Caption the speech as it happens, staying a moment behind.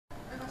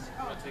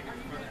take it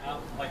from the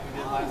out like we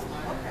did last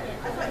time.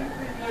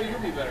 No, you'll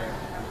be better.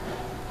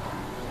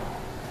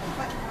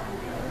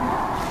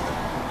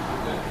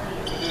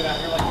 We'll do it out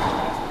here like we did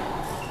last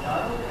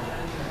time.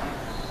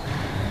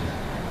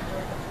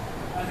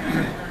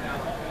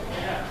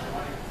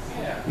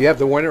 You have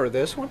the winner of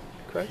this one,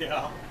 Craig?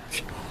 Yeah.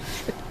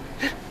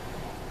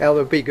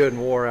 That'll be good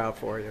and wore out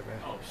for you, man.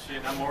 Oh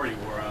shit, I'm already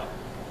wore out.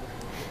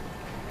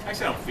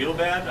 Actually, I don't feel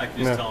bad. I can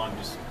just tell I'm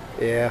just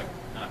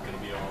not going to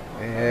be all.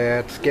 Yeah,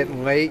 it's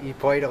getting late. You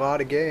played a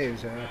lot of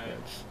games. Huh?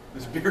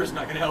 This beer's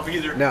not going to help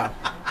either. No.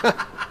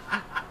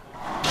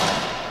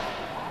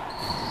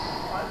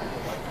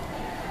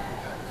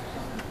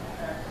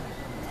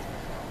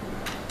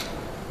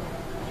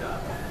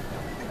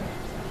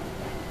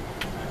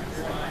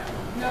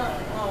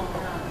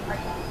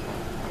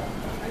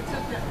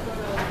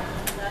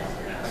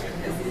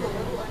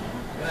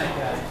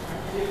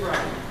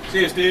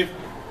 See you, Steve.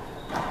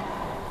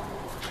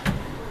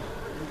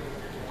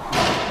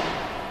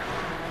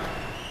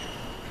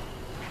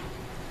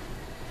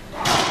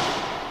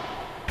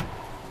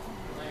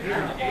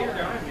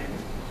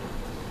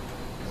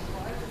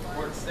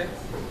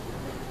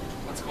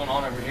 What's going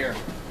on over here?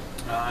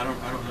 I don't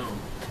know.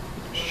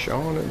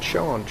 Shawn and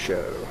Shawn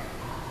show.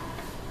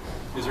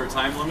 Is there a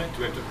time limit?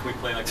 Do we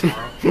play like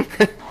tomorrow? It's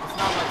not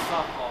like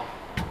softball.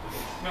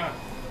 No.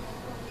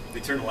 They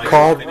turn the lights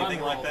Called, off,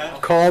 anything like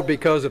that? Called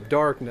because of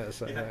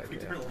darkness. Yeah, we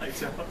turn the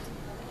lights out.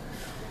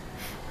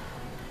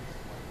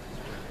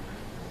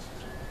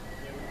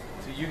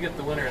 So you get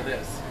the winner of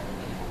this.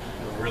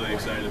 I'm really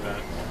excited about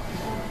it.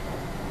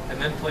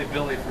 And then play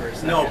Billy for a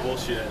second. No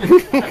bullshit.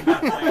 I'm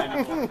not playing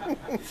anymore.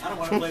 I don't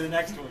want to play the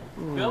next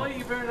one. Billy,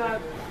 you better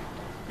not.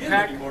 He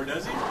doesn't anymore,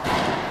 does he?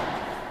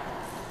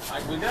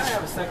 We gotta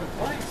have a second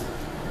place.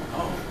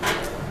 Oh.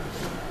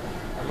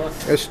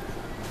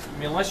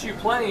 Unless you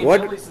play,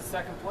 Billy's the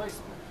second place.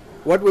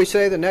 What did we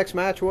say the next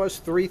match was?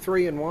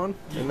 3-3 and 1?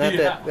 And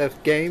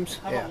that games?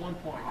 How about 1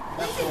 point?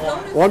 That's the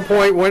 1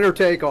 point winner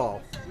take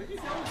all. We can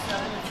go to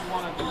 7 if you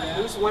want to do that.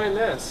 Who's winning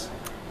this?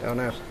 Don't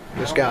know.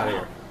 Just got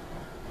here.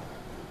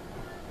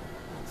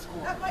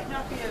 That might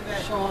not be a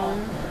bad Shawn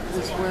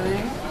is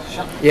winning.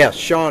 Yes,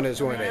 Shawn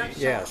is winning.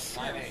 Yes.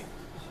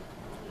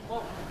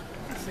 Well,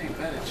 I say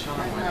bet it's Shawn.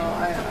 No,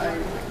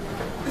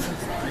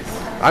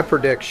 I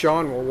predict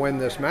Shawn will win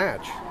this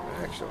match,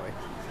 actually.